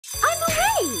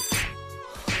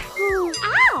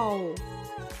Wow!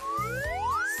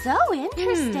 So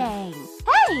interesting.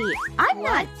 Hey, I'm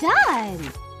not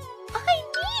done. I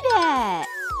need it.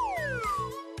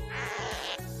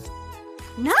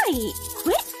 Night,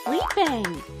 quit sleeping.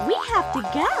 We have to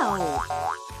go.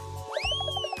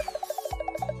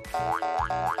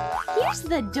 Here's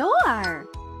the door.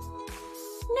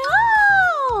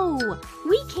 No!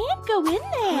 We can't go in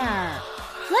there.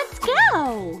 Let's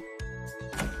go.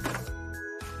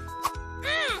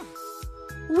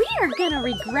 We are gonna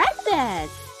regret this.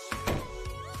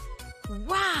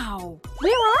 Wow!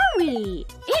 Where are we?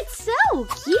 It's so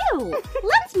cute.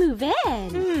 Let's move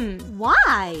in.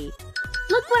 Why?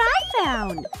 Look what I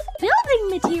found. Building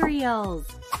materials.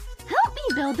 Help me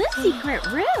build this secret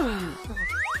room.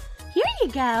 Here you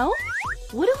go.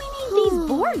 What do we need these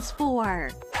boards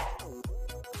for?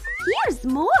 Here's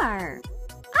more.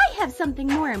 I have something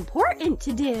more important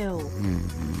to do.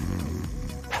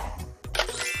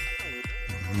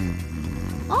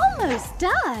 Almost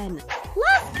done.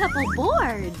 Last couple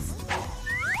boards.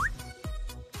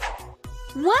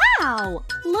 Wow!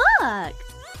 Look!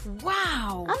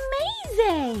 Wow!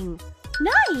 Amazing!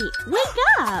 Night, wake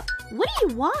up! What do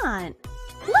you want?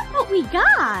 Look what we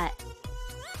got!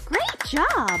 Great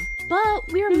job! But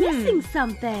we're missing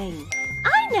something.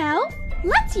 I know!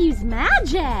 Let's use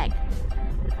magic!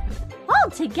 All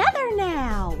together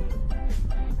now!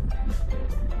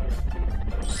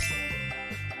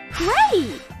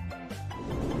 Great!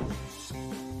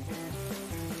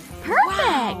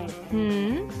 Perfect!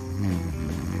 Wow.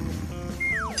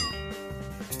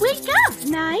 Wake up,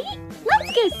 Night!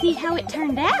 Let's go see how it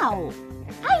turned out.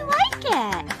 I like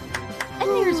it! And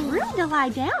there's room to lie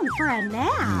down for a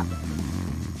nap.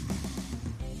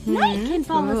 Night can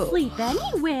fall asleep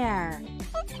anywhere.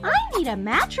 I need a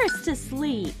mattress to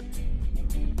sleep.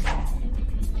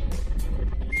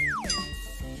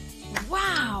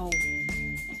 Wow!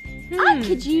 I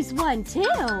could use one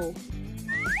too.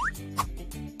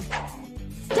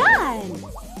 Done!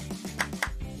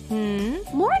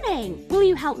 Morning! Will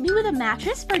you help me with a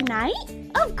mattress for Night?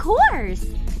 Of course!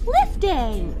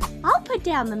 Lifting! I'll put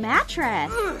down the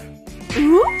mattress.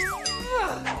 Oops!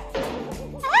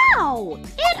 Ow!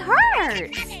 It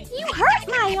hurts! You hurt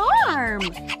my arm!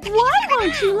 Why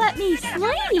won't you let me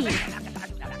sleep?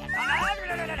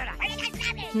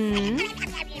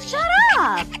 Shut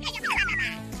up!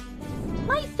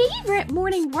 My favorite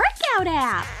morning workout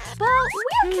app! But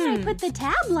where can I put the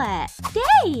tablet?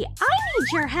 Day, I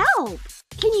need your help.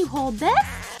 Can you hold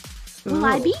this? Will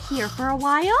I be here for a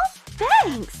while?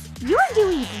 Thanks. You're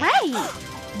doing great.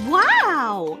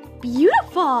 Wow.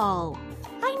 Beautiful.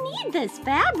 I need this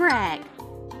fabric.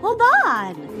 Hold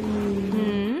on.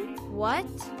 What?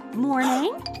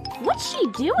 Morning. What's she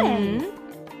doing?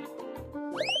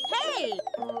 Hey!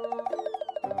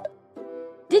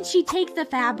 Did she take the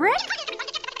fabric?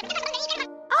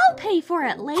 I'll pay for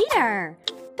it later.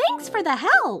 Thanks for the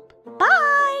help.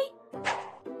 Bye.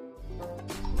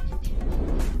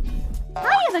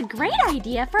 I have a great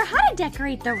idea for how to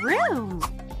decorate the room.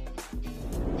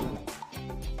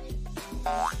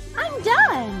 I'm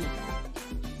done.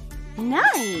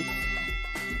 Nice.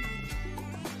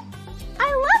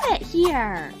 I love it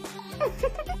here.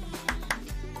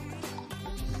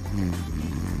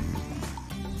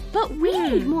 But we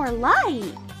need more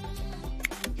light.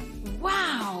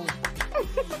 Wow.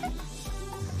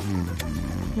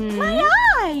 My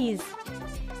eyes.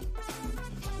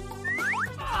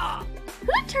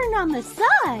 Who turned on the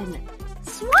sun?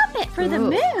 Swap it for the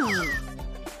moon.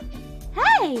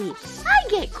 Hey, I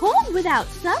get cold without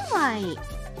sunlight.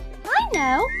 I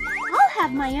know. I'll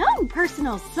have my own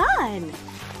personal sun.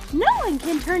 No one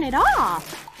can turn it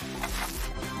off.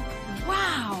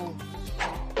 Wow.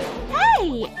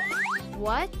 Hey!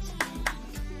 What?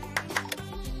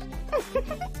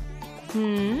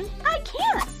 I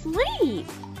can't sleep.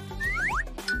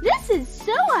 This is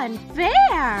so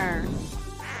unfair.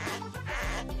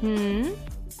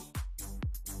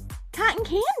 Cotton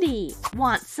candy.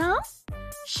 Want some?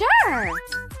 Sure.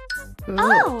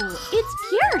 Oh, it's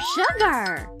pure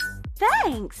sugar.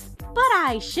 Thanks, but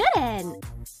I shouldn't.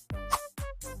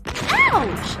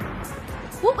 Ouch!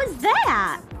 What was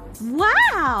that?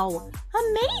 Wow!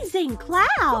 Amazing clouds!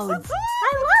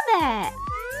 I love it!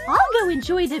 I'll go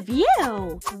enjoy the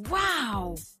view.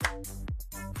 Wow!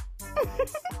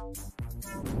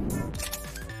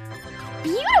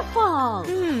 Beautiful!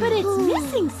 But it's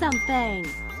missing something.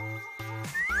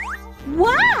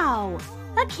 Wow!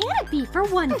 A canopy for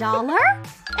 $1?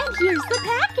 And here's the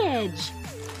package.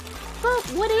 But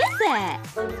what is it?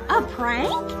 A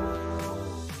prank?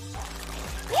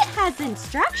 It has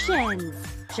instructions.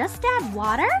 Just add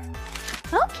water?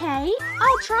 Okay,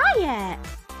 I'll try it.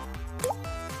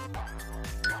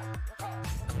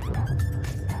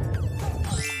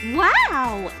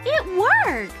 Wow, it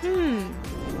worked!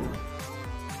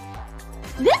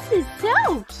 This is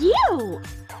so cute!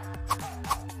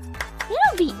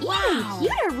 It'll be even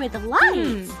cuter with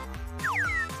lights!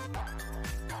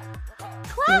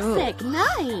 Classic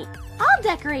night! I'll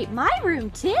decorate my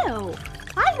room too!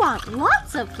 I want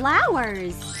lots of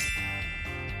flowers!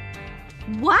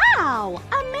 Wow!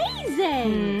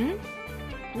 Amazing!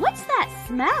 What's that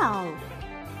smell?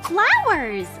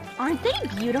 Flowers! Aren't they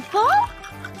beautiful?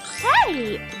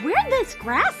 Hey! Where'd this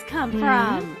grass come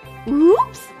from?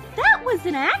 Oops! That was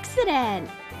an accident!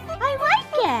 I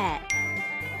like it!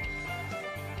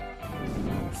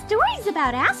 Stories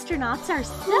about astronauts are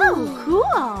so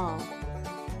cool!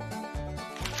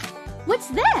 What's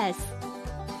this?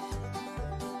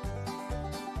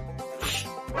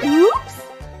 Oops!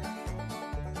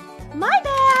 My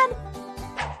bad!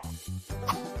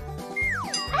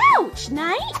 Ouch,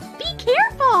 Knight! Be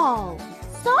careful!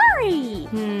 Sorry!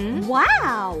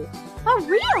 Wow! A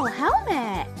real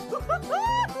helmet!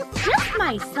 Just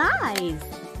my size!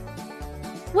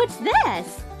 What's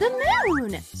this? The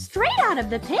moon! Straight out of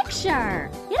the picture!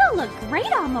 It'll look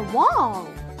great on the wall!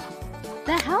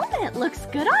 The helmet looks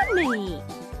good on me!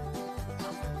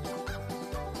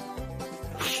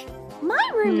 My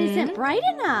room isn't bright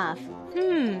enough!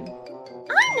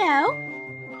 I know!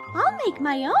 I'll make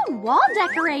my own wall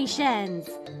decorations!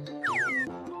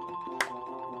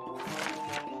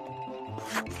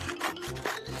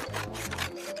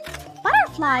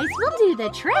 Butterflies will do the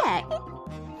trick!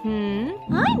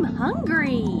 I'm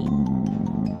hungry!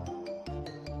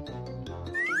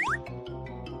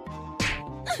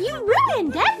 You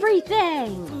ruined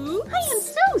everything! I am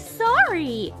so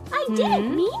sorry! I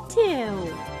didn't mean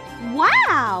to!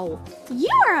 Wow! You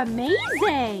are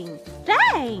amazing!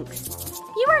 Thanks!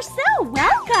 You are so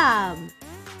welcome!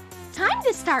 Time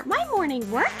to start my morning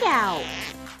workout!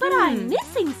 But I'm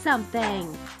missing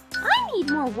something! I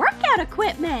need more workout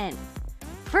equipment!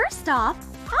 First off,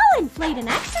 I'll inflate an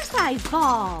exercise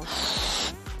ball!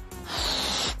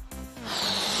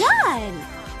 Done!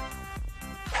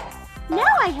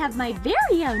 Now I have my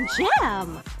very own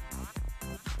gym!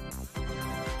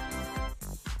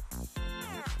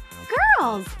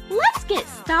 Girls, let's get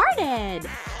started!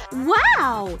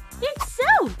 Wow! It's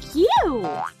so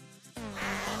cute!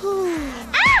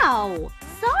 Ow!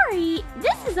 Sorry,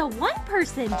 this is a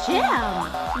one-person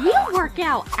gym! We'll work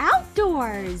out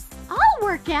outdoors! I'll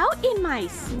work out in my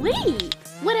sleep!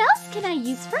 What else can I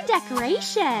use for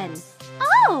decoration?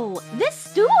 Oh, this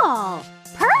stool!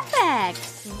 Perfect!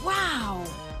 Wow!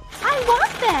 I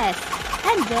want this!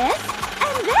 And this!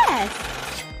 And this!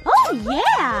 Oh,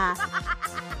 yeah!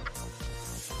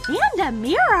 And a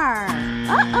mirror!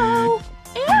 Uh-oh!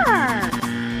 Error!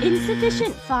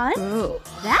 Insufficient funds?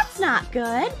 That's not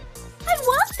good! I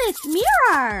want this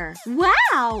mirror!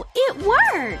 Wow! It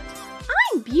worked!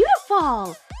 I'm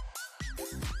beautiful!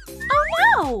 Oh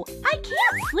no! I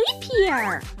can't sleep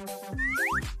here!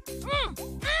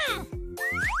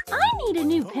 I need a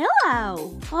new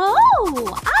pillow!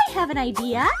 Oh! I have an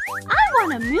idea! I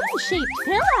want a moon-shaped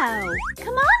pillow!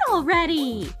 Come on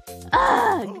already!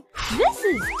 Ugh! This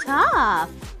is tough!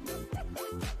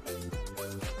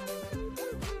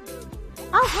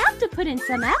 I'll have to put in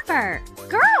some effort!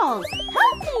 Girls,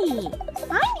 help me!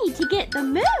 I need to get the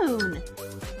moon!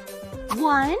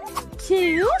 1,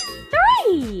 2,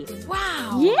 3!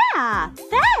 Wow! Yeah!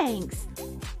 Thanks!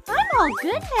 I'm all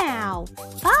good now!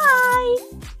 Bye!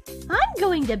 I'm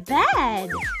going to bed!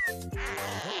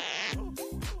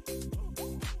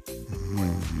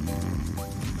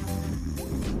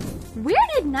 Where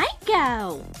did Night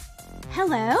go?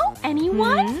 Hello?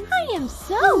 Anyone? I am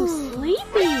so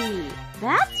sleepy!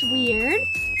 That's weird!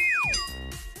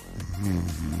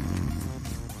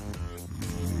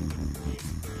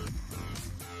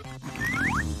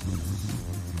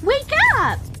 Wake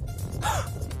up!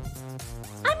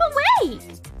 I'm awake!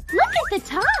 Look at the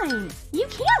time! You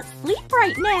can't sleep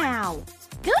right now!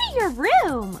 Go to your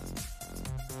room!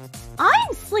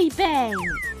 I'm sleeping!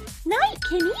 Night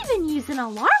can even use an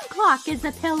alarm clock as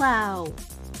a pillow!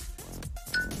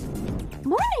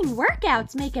 Morning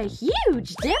workouts make a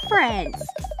huge difference!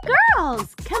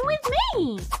 Girls, come with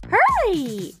me!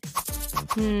 Hurry!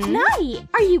 Night,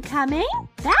 are you coming?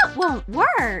 That won't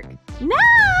work!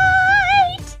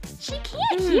 Night! She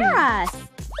can't hear us!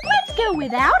 Let's go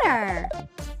without her!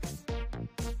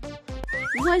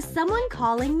 Was someone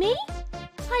calling me?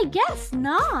 I guess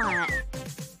not.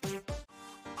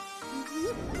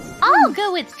 I'll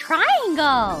go with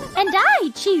triangle. And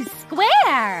I choose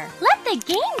square. Let the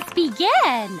games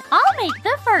begin. I'll make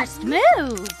the first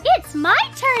move. It's my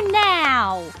turn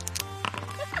now.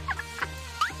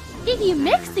 if you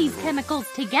mix these chemicals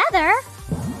together...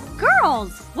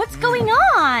 Girls, what's going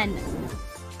on?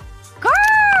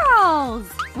 Girls!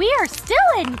 We are still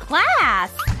in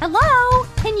class. Hello?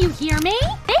 Can you hear me?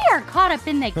 They are caught up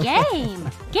in the game.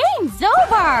 Game's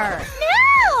over.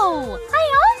 No!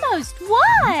 I almost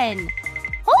won.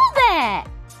 Hold it.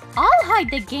 I'll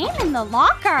hide the game in the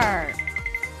locker.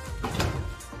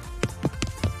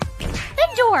 The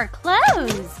door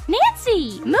closed.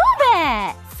 Nancy, move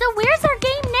it. So where's our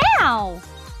game now?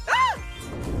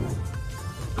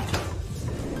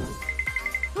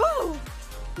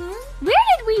 Where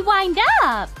did we wind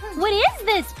up? What is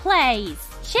this place?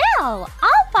 Chill,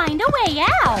 I'll find a way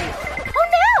out. Oh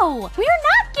no, we're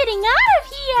not getting out of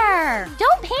here.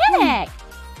 Don't panic.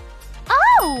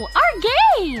 Oh, our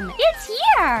game, it's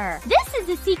here. This is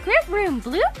a secret room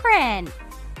blueprint.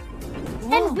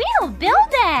 Whoa. And we'll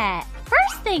build it.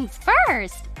 First things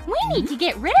first, we need to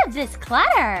get rid of this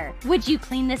clutter. Would you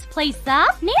clean this place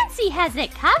up? Nancy has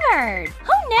it covered.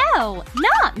 Oh no,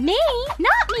 not me.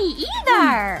 Not me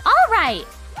either. All right,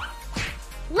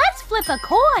 let's flip a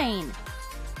coin.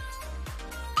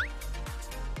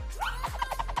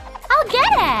 I'll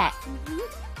get it.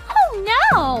 Oh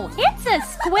no, it's a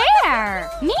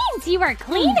square. Means you are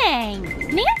cleaning.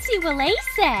 Nancy will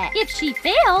ace it. If she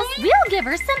fails, we'll give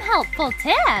her some helpful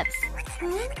tips.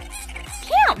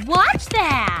 Can't watch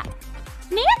that.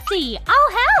 Nancy,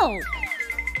 I'll help.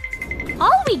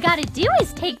 All we gotta do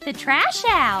is take the trash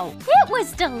out. It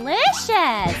was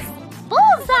delicious.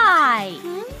 Bullseye.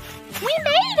 We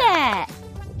made it.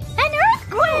 An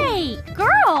earthquake.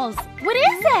 Girls, what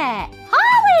is it?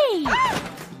 Holly.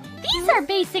 These are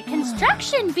basic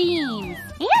construction beams.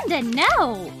 And a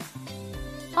note.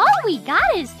 All we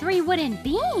got is 3 wooden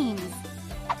beams.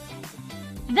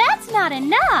 That's not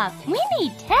enough. We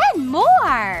need 10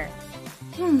 more.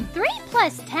 3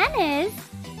 plus 10 is...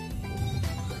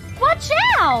 Watch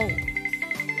out!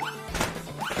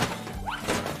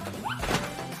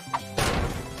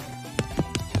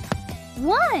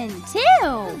 One,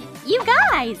 2. You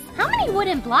guys, how many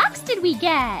wooden blocks did we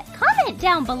get? Comment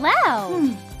down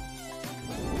below.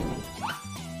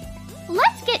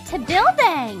 Let's get to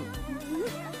building.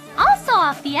 I'll saw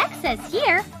off the excess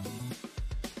here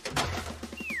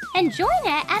and join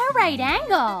it at a right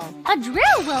angle. A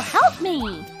drill will help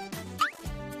me.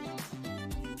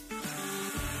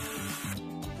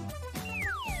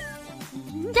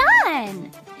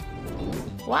 Done!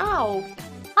 Wow!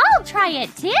 I'll try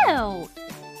it too.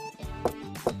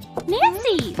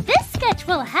 Nancy, this sketch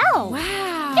will help.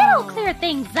 Wow! It'll clear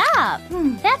things up.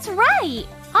 That's right.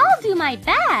 I'll do my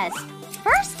best.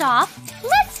 First off,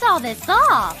 let's saw this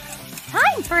off.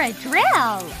 Time for a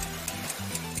drill.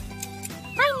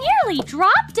 I nearly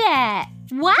dropped it.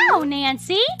 Wow,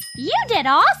 Nancy, you did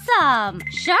awesome.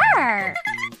 Sure.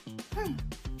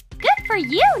 Good for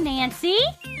you, Nancy.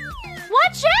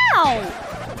 Watch out.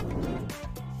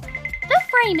 The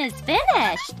frame is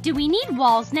finished. Do we need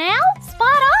walls now?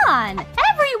 Spot on.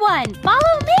 Everyone,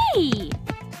 follow me.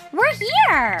 We're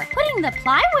here, putting the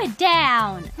plywood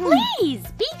down. Please,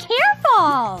 be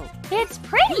careful. It's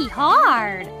pretty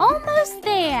hard. Almost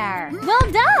there.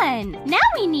 Well done. Now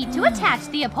we need to attach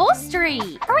the upholstery.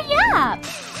 Hurry up.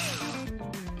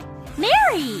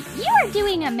 Mary, you are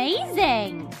doing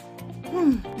amazing.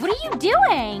 What are you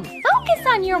doing? Focus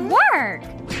on your work.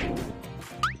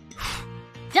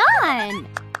 Done.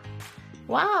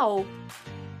 Wow!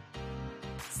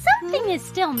 Something is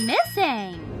still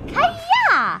missing.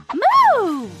 Hi-ya!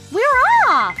 Move! We're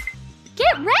off!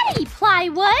 Get ready,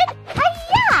 plywood!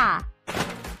 Hi-ya!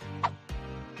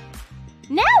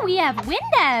 Now we have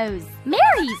windows.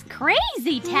 Mary's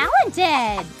crazy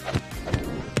talented.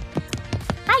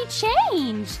 I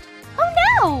changed. Oh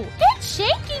no! It's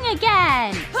shaking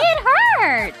again! It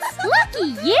hurts!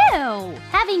 Lucky you!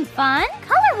 Having fun?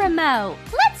 Color remote.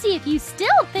 Let's see if you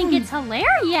still think it's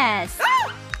hilarious.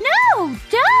 No,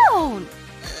 don't!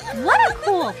 What a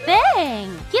cool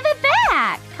thing! Give it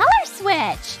back! Color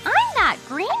switch! I'm not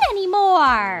green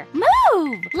anymore!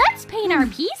 Move! Let's paint our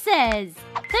pieces!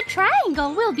 The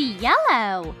triangle will be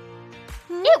yellow.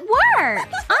 It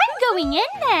worked! I'm going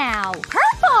in now!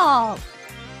 Purple!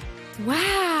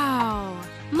 Wow!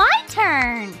 My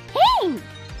turn! Pink!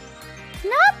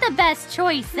 Not the best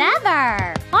choice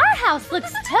ever! Our house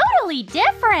looks totally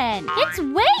different! It's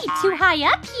way too high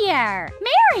up here!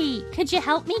 Mary, could you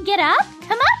help me get up?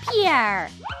 Come up here!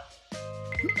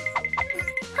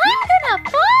 I'm gonna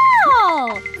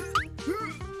fall!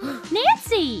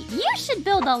 Nancy, you should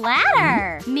build a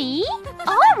ladder! Me?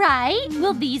 All right!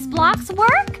 Will these blocks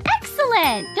work?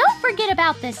 Excellent! Don't forget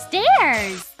about the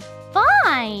stairs!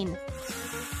 Fine!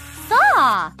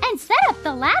 saw and set up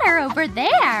the ladder over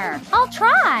there. I'll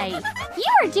try. You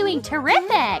are doing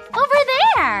terrific. Over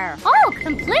there. All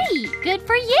complete. Good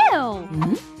for you.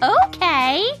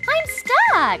 Okay, I'm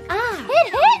stuck.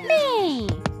 It hit me.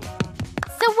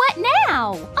 So what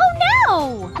now? Oh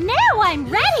no! Now I'm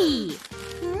ready.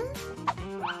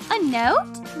 A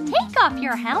note? Take off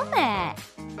your helmet.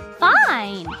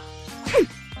 Fine.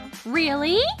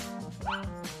 Really?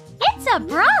 It's a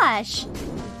brush.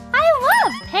 I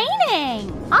love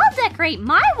painting. I'll decorate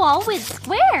my wall with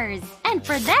squares. And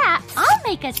for that, I'll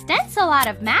make a stencil out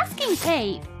of masking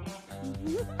tape.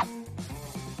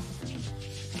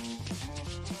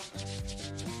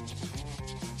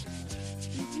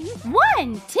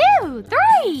 One, two,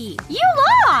 three. You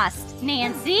lost,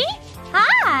 Nancy.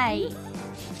 Hi.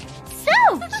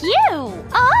 So cute.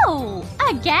 Oh,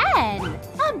 again.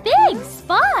 A big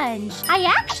sponge. I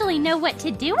actually know what to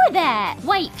do with it.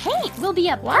 White paint will be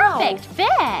a perfect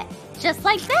fit. Just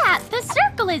like that, the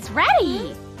circle is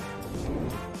ready.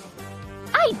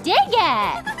 I dig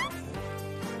it.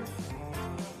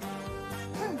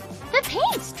 The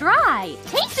paint's dry.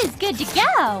 Tape is good to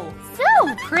go. So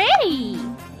pretty.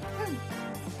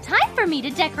 Time for me to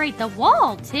decorate the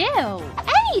wall, too.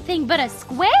 Anything but a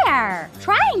square.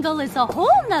 Triangle is a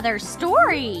whole nother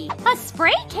story. A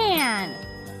spray can.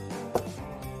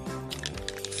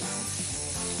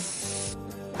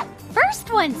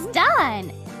 First one's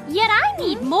done. Yet I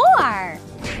need more.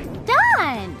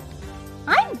 Done.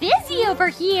 I'm busy over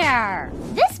here.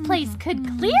 This place could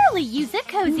clearly use a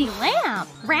cozy lamp.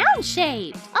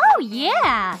 Round-shaped. Oh,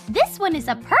 yeah. This one is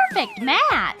a perfect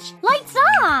match. Lights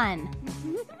on.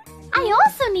 I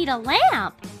also need a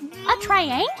lamp. A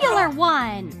triangular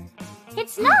one.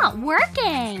 It's not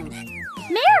working.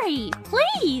 Mary,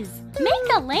 please, make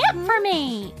a lamp for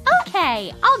me.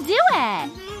 Okay, I'll do it.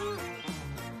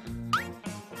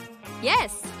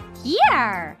 Yes.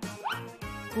 Here.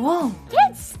 Whoa.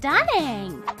 It's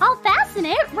stunning. I'll fasten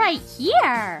it right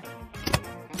here.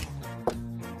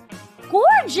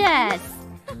 Gorgeous.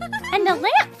 And a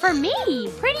lamp for me.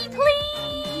 Pretty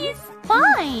please.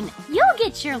 Fine. You'll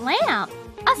get your lamp.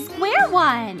 A square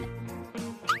one.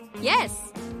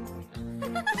 Yes.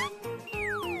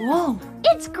 Whoa.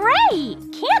 It's great.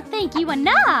 Can't thank you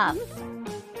enough.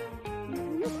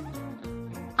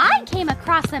 I came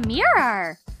across a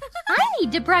mirror. I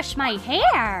need to brush my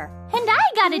hair. And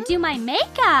I gotta do my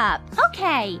makeup.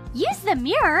 Okay, use the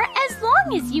mirror as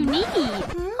long as you need.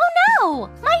 Oh no,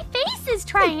 my face is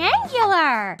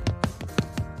triangular.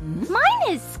 Mine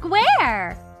is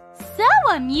square. So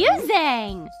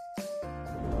amusing.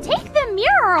 Take the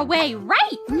mirror away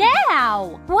right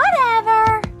now.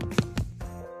 Whatever.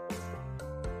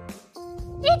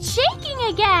 It's shaking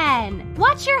again.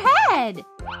 Watch your head.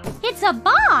 It's a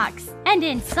box, and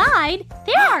inside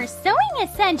there are sewing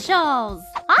essentials.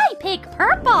 I pick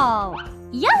purple.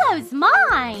 Yellow's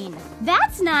mine.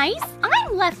 That's nice.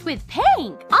 I'm left with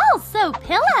pink. I'll sew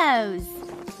pillows.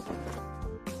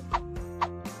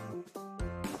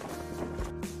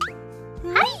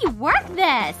 How do you work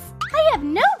this? I have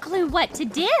no clue what to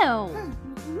do.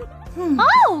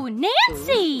 Oh,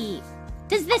 Nancy!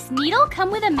 Does this needle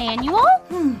come with a manual?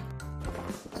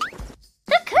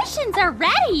 The cushions are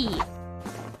ready.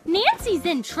 Nancy's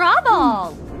in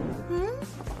trouble.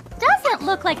 Doesn't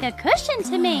look like a cushion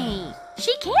to me.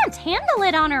 She can't handle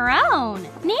it on her own.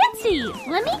 Nancy,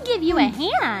 let me give you a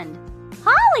hand.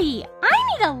 Holly,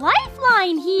 I need a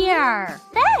lifeline here.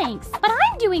 Thanks, but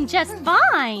I'm doing just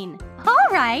fine. All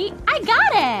right, I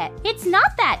got it. It's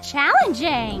not that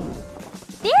challenging.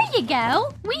 There you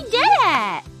go. We did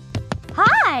it.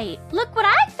 Hi, look what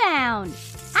I found.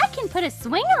 I can put a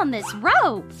swing on this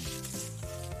rope.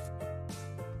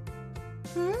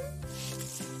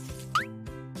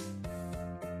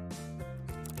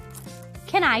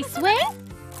 Can I swing?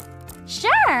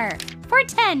 Sure, for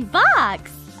 $10.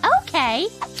 Okay,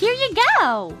 here you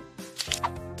go.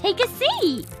 Take a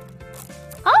seat.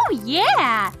 Oh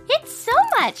yeah, it's so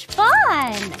much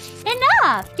fun.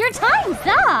 Enough, your time's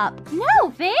up.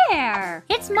 No fair.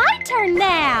 It's my turn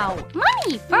now.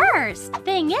 Money first.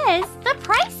 Thing is, the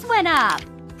price went up.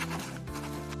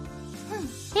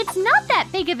 It's not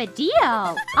that big of a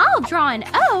deal. I'll draw an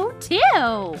O too.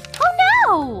 Oh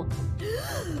no.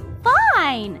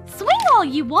 Fine, swing all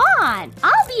you want.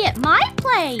 I'll be at my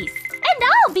place. And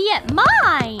I'll be at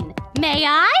mine. May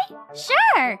I?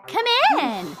 Sure, come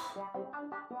in.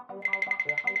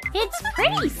 It's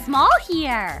pretty small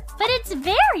here, but it's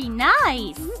very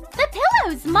nice. The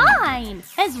pillow's mine,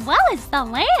 as well as the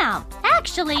lamp.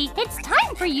 Actually, it's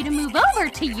time for you to move over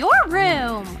to your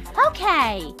room.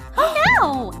 Okay. Oh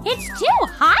no, it's too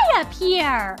high up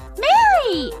here!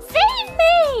 Mary! Save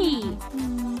me!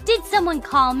 Did someone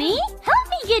call me? Help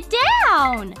me get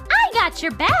down! I got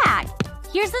your back!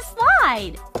 Here's a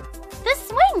slide. The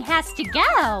swing has to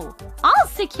go. I'll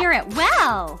secure it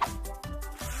well.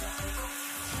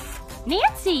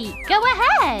 Nancy, go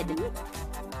ahead.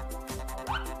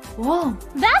 Whoa!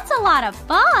 That's a lot of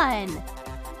fun.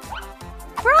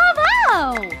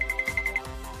 Bravo!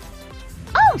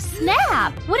 Oh,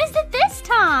 snap! What is it this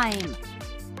time?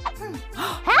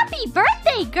 Happy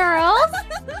birthday, girls!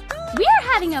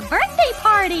 We're having a birthday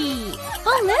party!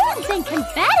 Balloons and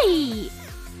confetti!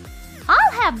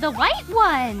 I'll have the white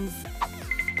ones!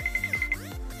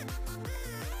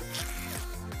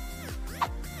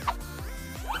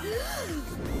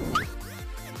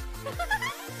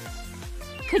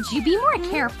 Could you be more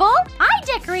careful? I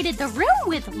decorated the room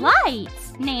with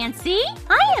lights! Nancy,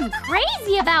 I am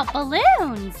crazy about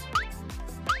balloons!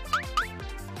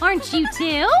 Aren't you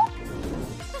too?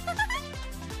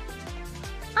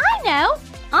 I know!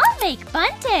 I'll make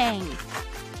bunting!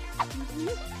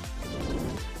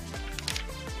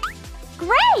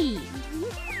 Great!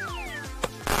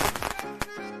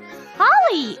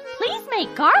 Holly, please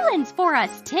make garlands for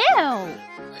us too!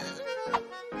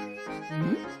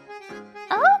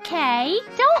 Okay,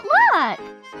 don't look!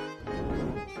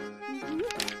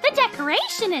 The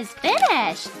decoration is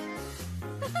finished!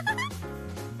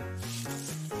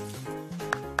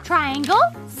 Triangle,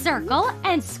 circle,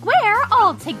 and square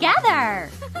all together!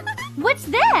 What's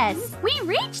this? We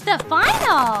reached the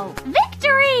final!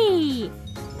 Victory!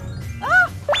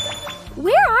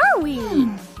 Where are we?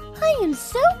 I am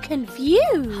so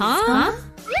confused. Huh?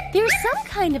 There's some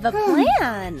kind of a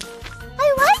plan.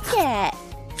 I like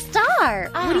it. Star,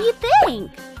 what do you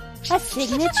think? A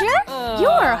signature?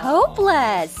 You're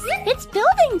hopeless. It's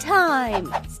building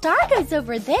time. Star goes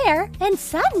over there and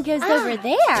sun goes over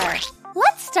there.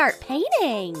 Let's start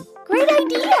painting. Great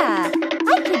idea.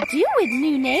 I could do with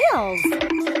new nails.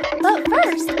 But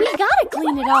first, we gotta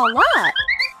clean it all up.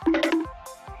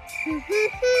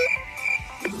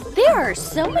 There are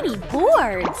so many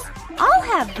boards. I'll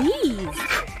have these.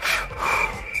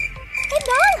 And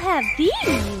I'll have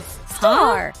these.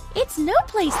 Star, it's no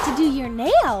place to do your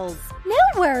nails.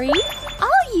 No worries.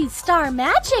 I'll use Star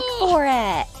Magic for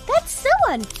it. That's so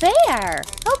unfair.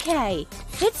 Okay,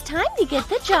 it's time to get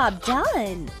the job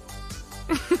done.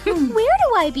 Where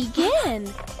do I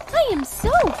begin? I am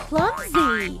so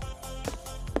clumsy.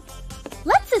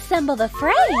 Let's assemble the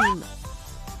frame.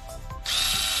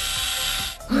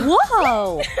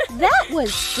 Whoa! That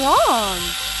was strong!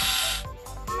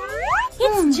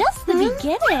 It's just the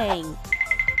beginning!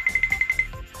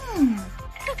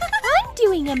 I'm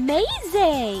doing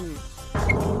amazing!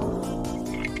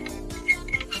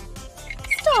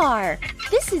 Star,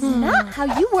 this is not how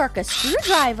you work a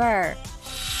screwdriver!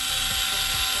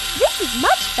 This is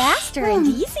much faster and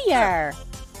easier!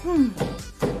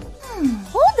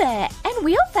 Hold it, and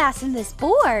we'll fasten this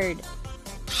board!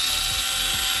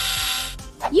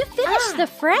 You finished the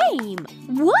frame!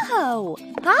 Whoa!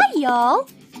 Hi, y'all!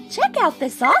 Check out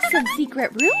this awesome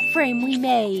secret room frame we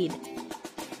made!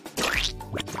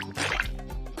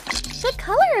 The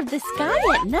color of the sky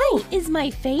at night is my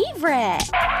favorite!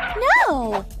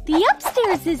 No! The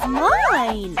upstairs is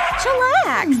mine!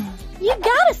 Chillax! You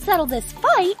gotta settle this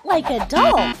fight like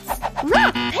adults!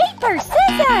 Rock, paper,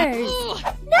 scissors!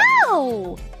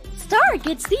 No! Star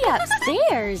gets the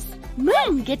upstairs!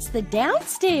 Moon gets the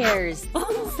downstairs.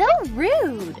 So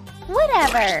rude.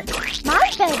 Whatever.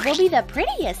 My bed will be the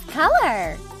prettiest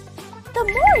color. The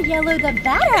more yellow, the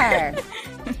better.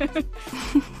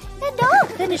 And I'll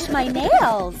finish my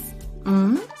nails.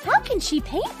 How can she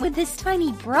paint with this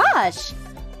tiny brush?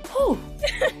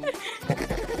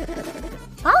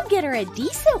 I'll get her a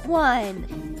decent one.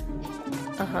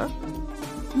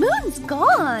 Moon's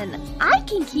gone. I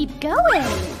can keep going.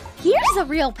 Here's a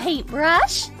real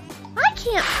paintbrush. I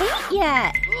can't paint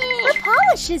yet. Her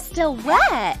polish is still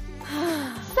wet.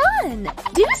 Sun,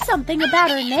 do something about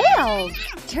her nails.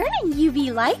 Turning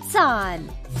UV lights on.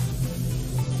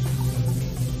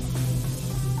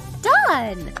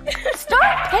 Done.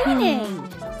 Start painting.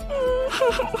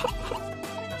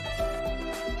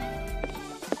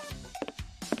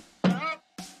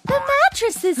 The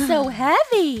mattress is so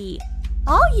heavy.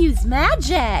 I'll use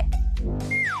magic.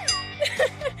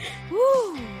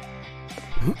 Woo.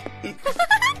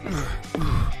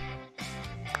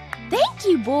 Thank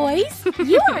you, boys!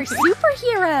 You are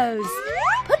superheroes!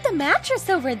 Put the mattress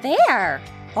over there!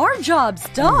 Our job's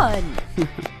done!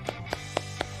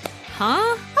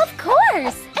 Huh? Of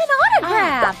course! An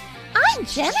autograph! I'm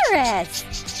generous!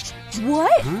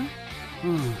 What?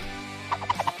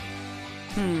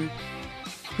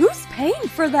 Who's paying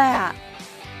for that.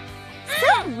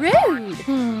 So rude.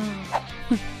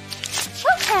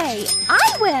 Okay,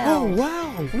 I will. Oh,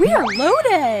 wow. We are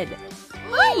loaded.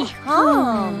 I'm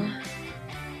calm.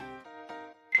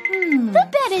 The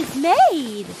bed is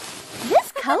made.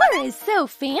 This color is so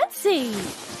fancy.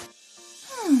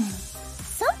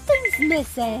 Something's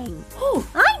missing.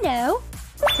 I know.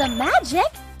 Some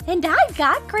magic, and I've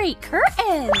got great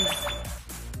curtains.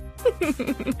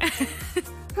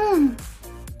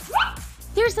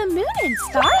 There's a moon and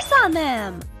stars on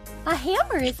them. A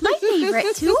hammer is my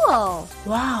favorite tool.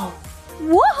 Wow.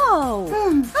 Whoa!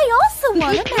 I also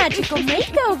want a magical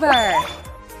makeover.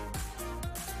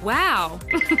 Wow.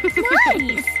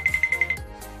 Nice.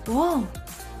 Whoa.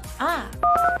 Ah.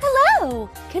 Hello,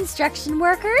 construction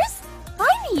workers.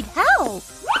 I need help.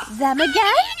 Them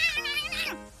again?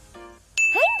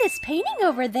 Hang this painting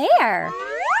over there.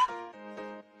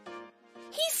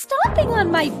 He's stomping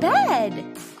on my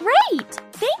bed. Great.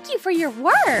 Thank you for your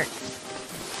work.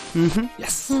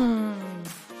 Yes.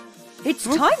 It's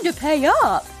time to pay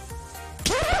up.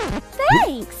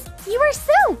 Thanks. You are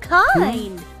so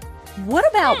kind. What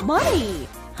about money?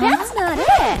 That's not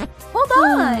it. Hold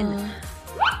on.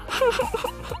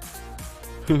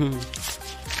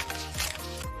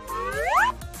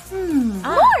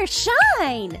 More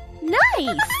shine.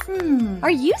 Nice.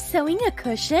 Are you sewing a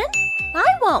cushion? I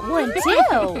want one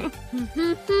too.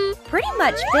 Pretty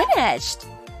much finished.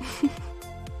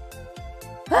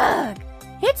 Ugh,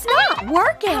 it's not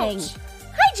working. Ouch.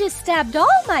 I just stabbed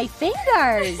all my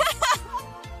fingers.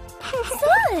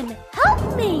 Son,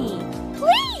 help me,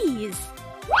 please.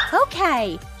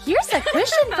 Okay, here's a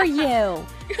cushion for you.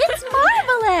 It's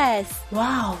marvelous.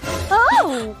 Wow.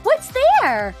 Oh, what's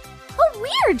there? A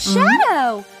weird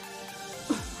shadow.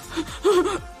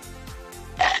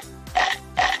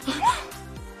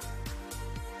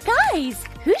 Guys,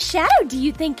 whose shadow do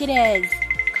you think it is?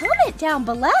 Comment down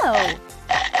below.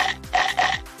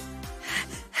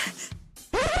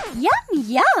 Yum,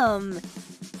 yum.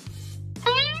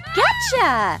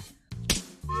 Gotcha.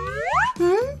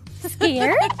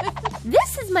 Scared?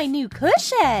 This is my new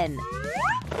cushion.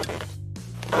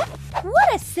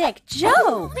 What a sick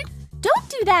joke. Don't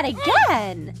do that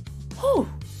again. How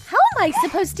am I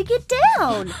supposed to get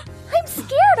down? I'm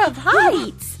scared of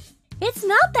heights. It's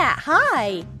not that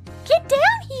high. Get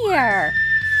down here.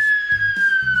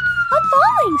 A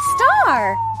falling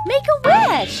star. Make a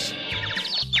wish.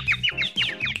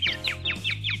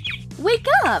 Wake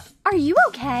up. Are you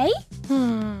okay?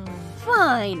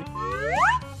 Fine.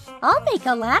 I'll make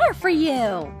a ladder for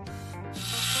you.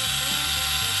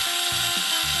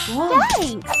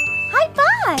 Thanks. High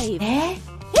five. Eh?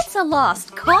 It's a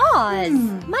lost cause.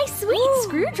 My sweet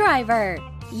screwdriver.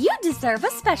 You deserve a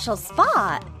special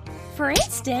spot. For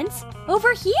instance,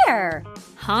 over here.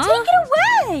 Huh? Take it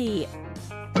away.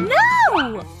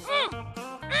 No!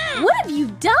 What have you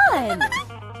done?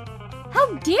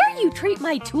 How dare you treat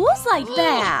my tools like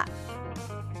that?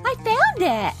 I found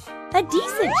it. A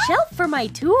decent shelf for my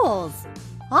tools.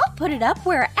 I'll put it up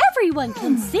where everyone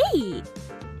can see.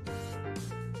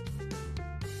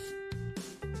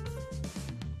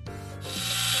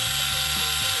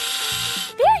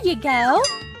 There you go.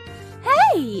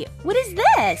 Hey, what is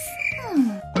this?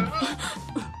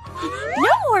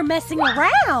 No more messing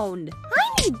around.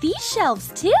 I need these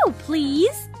shelves too,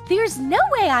 please. There's no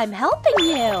way I'm helping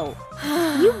you.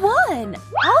 You won.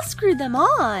 I'll screw them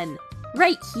on.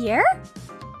 Right here?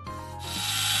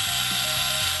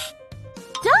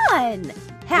 Done.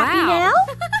 Happy Wow. now?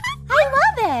 I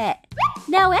love it.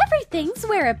 Now everything's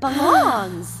where it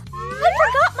belongs. I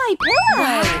forgot my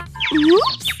pillow.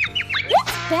 Oops.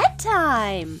 It's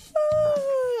bedtime.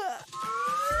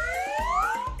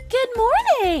 Good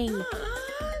morning.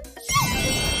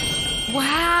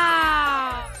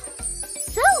 Wow.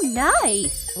 So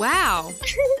nice. Wow.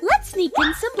 Let's sneak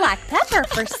in some black pepper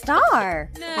for Star.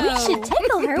 No. We should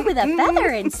tickle her with a feather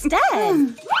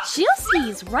instead. She'll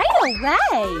sneeze right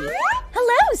away.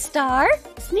 Hello, Star.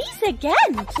 Sneeze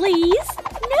again, please.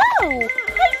 No,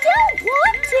 I don't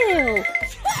want to.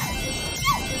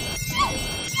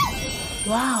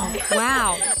 Wow.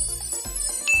 Wow.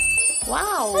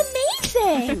 Wow.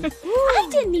 Amazing. I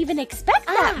didn't even expect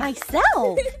that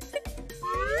myself.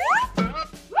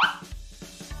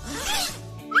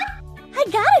 I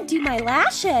gotta do my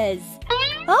lashes.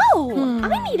 Oh,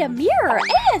 I need a mirror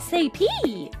ASAP.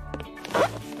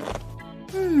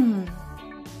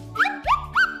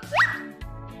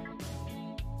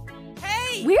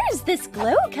 Hey! Where's this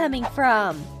glow coming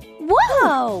from?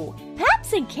 Whoa!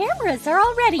 Paps and cameras are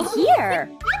already here.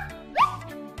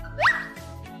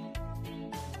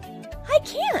 I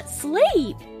can't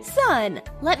sleep. Son,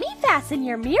 let me fasten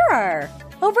your mirror.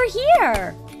 Over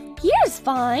here. Here's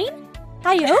fine.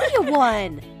 I owe you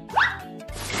one.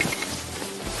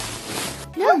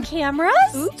 No cameras?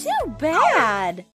 Too bad.